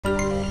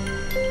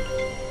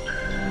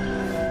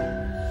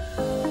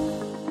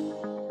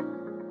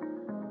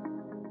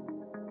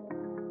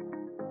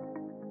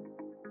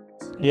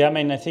Yeah, I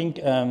mean, I think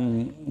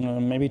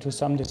maybe to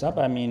sum this up,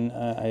 I mean,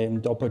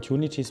 the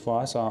opportunities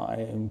for us are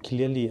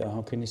clearly,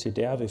 how can you say,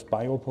 there with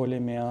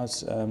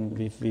biopolymers,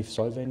 with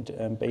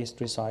solvent-based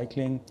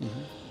recycling.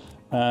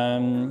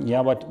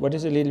 Yeah, what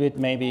is a little bit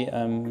maybe,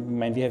 I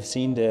mean, we have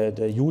seen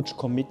the huge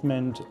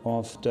commitment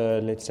of the,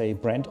 let's say,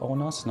 brand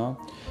owners, no?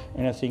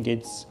 And I think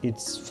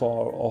it's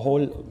for a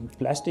whole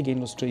plastic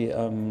industry,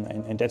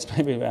 and that's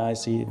maybe where I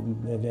see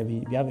where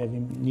we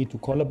need to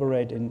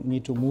collaborate and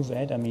need to move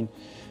ahead. I mean,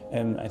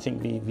 I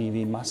think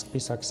we must be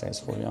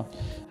successful, yeah.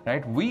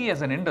 Right, we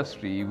as an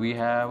industry, we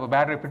have a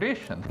bad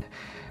reputation.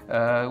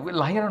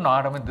 Like it or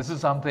not, I mean, this is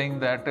something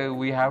that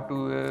we have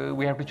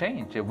to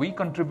change. We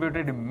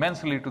contributed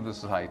immensely to the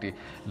society.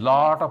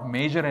 Lot of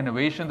major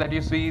innovation that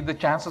you see, the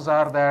chances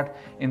are that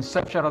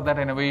inception of that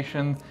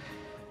innovation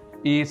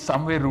is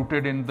somewhere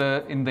rooted in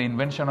the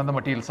invention of the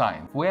material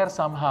science. We are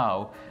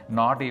somehow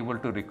not able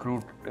to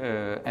recruit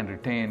and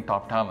retain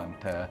top talent.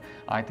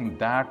 I think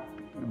that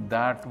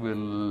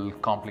will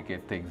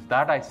complicate things.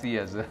 That I see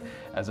as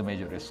a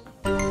major risk.